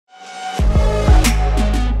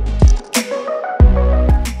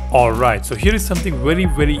Alright, so here is something very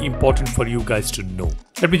important for you guys to know.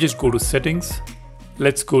 Let me just go to settings.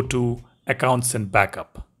 Let's go to accounts and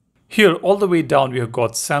backup. Here all the way down we have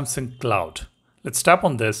got Samsung Cloud. Let's tap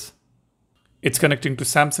on this. It's connecting to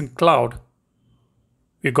Samsung Cloud.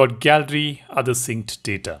 We've got gallery, other synced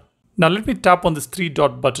data. Now let me tap on this three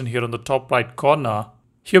dot button here on the top right corner.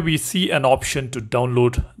 Here we see an option to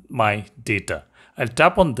download my data. I'll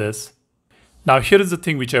tap on this. Now here is the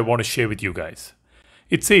thing which I want to share with you guys.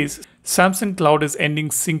 It says Samsung Cloud is ending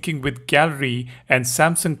syncing with Gallery and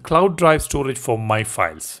Samsung Cloud Drive storage for My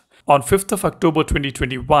Files. On 5th of October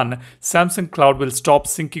 2021, Samsung Cloud will stop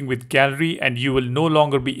syncing with Gallery and you will no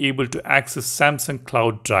longer be able to access Samsung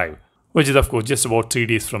Cloud Drive, which is of course just about 3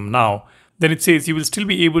 days from now. Then it says you will still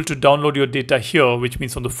be able to download your data here, which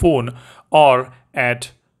means on the phone or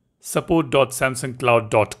at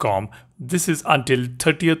support.samsungcloud.com. This is until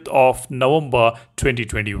 30th of November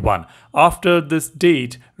 2021. After this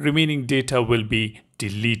date, remaining data will be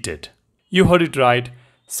deleted. You heard it right.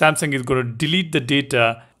 Samsung is going to delete the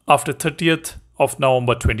data after 30th of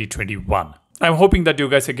November 2021. I'm hoping that you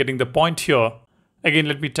guys are getting the point here. Again,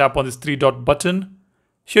 let me tap on this three dot button.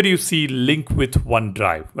 Here you see link with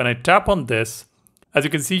OneDrive. When I tap on this, as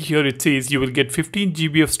you can see here, it says you will get 15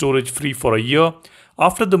 GB of storage free for a year.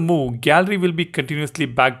 After the move, Gallery will be continuously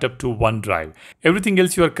backed up to OneDrive. Everything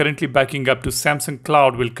else you are currently backing up to Samsung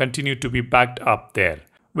Cloud will continue to be backed up there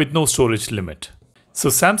with no storage limit. So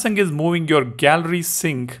Samsung is moving your Gallery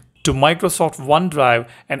sync to Microsoft OneDrive,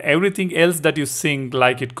 and everything else that you sync,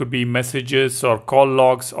 like it could be messages or call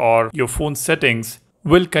logs or your phone settings,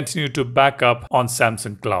 will continue to back up on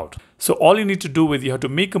Samsung Cloud. So all you need to do is you have to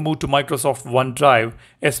make a move to Microsoft OneDrive,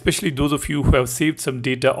 especially those of you who have saved some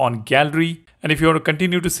data on Gallery. And if you want to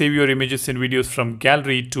continue to save your images and videos from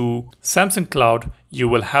Gallery to Samsung Cloud, you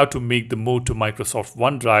will have to make the move to Microsoft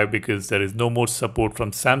OneDrive because there is no more support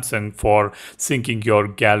from Samsung for syncing your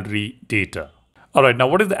Gallery data. Alright, now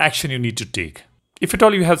what is the action you need to take? If at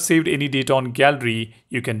all you have saved any data on Gallery,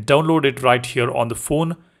 you can download it right here on the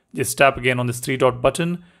phone. Just tap again on this three dot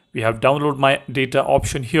button. We have download my data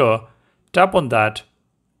option here. Tap on that.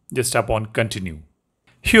 Just tap on continue.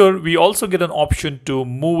 Here we also get an option to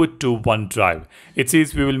move it to OneDrive. It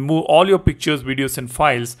says we will move all your pictures, videos and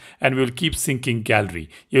files and we will keep syncing Gallery.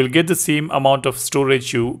 You will get the same amount of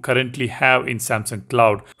storage you currently have in Samsung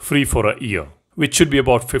Cloud free for a year, which should be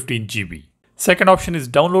about 15 GB. Second option is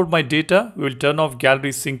download my data. We will turn off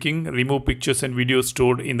Gallery syncing, remove pictures and videos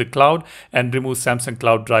stored in the cloud and remove Samsung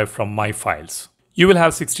Cloud Drive from My Files. You will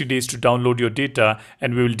have 60 days to download your data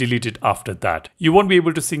and we will delete it after that. You won't be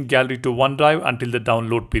able to sync Gallery to OneDrive until the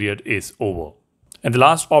download period is over. And the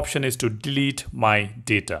last option is to delete my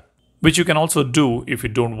data, which you can also do if you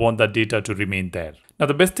don't want that data to remain there. Now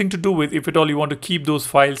the best thing to do is if at all you want to keep those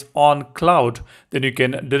files on cloud, then you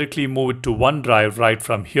can directly move it to OneDrive right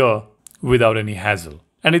from here without any hassle.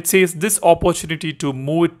 And it says this opportunity to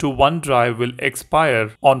move it to OneDrive will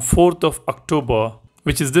expire on 4th of October,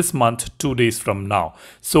 which is this month, 2 days from now.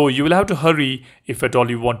 So you will have to hurry if at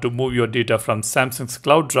all you want to move your data from Samsung's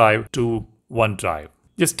Cloud Drive to OneDrive.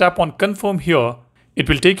 Just tap on confirm here. It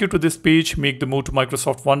will take you to this page, make the move to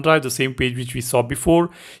Microsoft OneDrive, the same page which we saw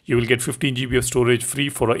before. You will get 15 GB of storage free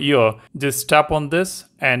for a year. Just tap on this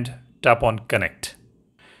and tap on connect.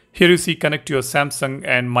 Here you see connect to your Samsung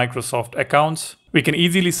and Microsoft accounts. We can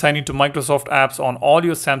easily sign into Microsoft apps on all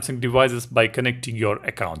your Samsung devices by connecting your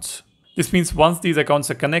accounts. This means once these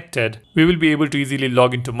accounts are connected, we will be able to easily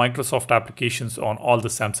log into Microsoft applications on all the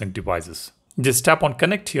Samsung devices. Just tap on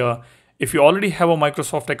connect here. If you already have a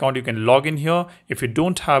Microsoft account, you can log in here. If you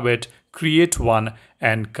don't have it, create one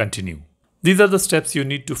and continue. These are the steps you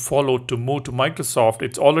need to follow to move to Microsoft.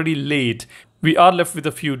 It's already late. We are left with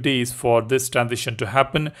a few days for this transition to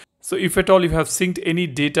happen. So if at all you have synced any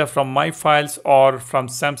data from My Files or from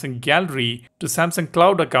Samsung Gallery to Samsung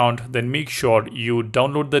Cloud account, then make sure you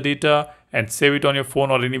download the data and save it on your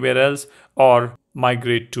phone or anywhere else, or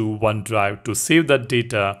migrate to OneDrive to save that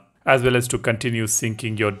data, as well as to continue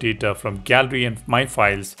syncing your data from Gallery and My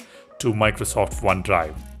Files to Microsoft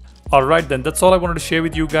OneDrive. Alright then, that's all I wanted to share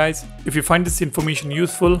with you guys. If you find this information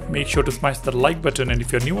useful, make sure to smash that like button, and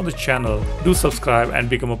if you're new on the channel, do subscribe and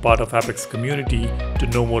become a part of Apex community to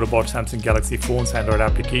know more about Samsung Galaxy phones, Android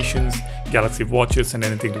applications, Galaxy watches and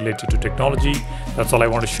anything related to technology. That's all I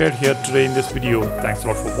want to share here today in this video. Thanks a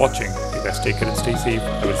lot for watching. You guys take care and stay safe.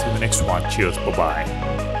 I will see you in the next one. Cheers. Bye-bye.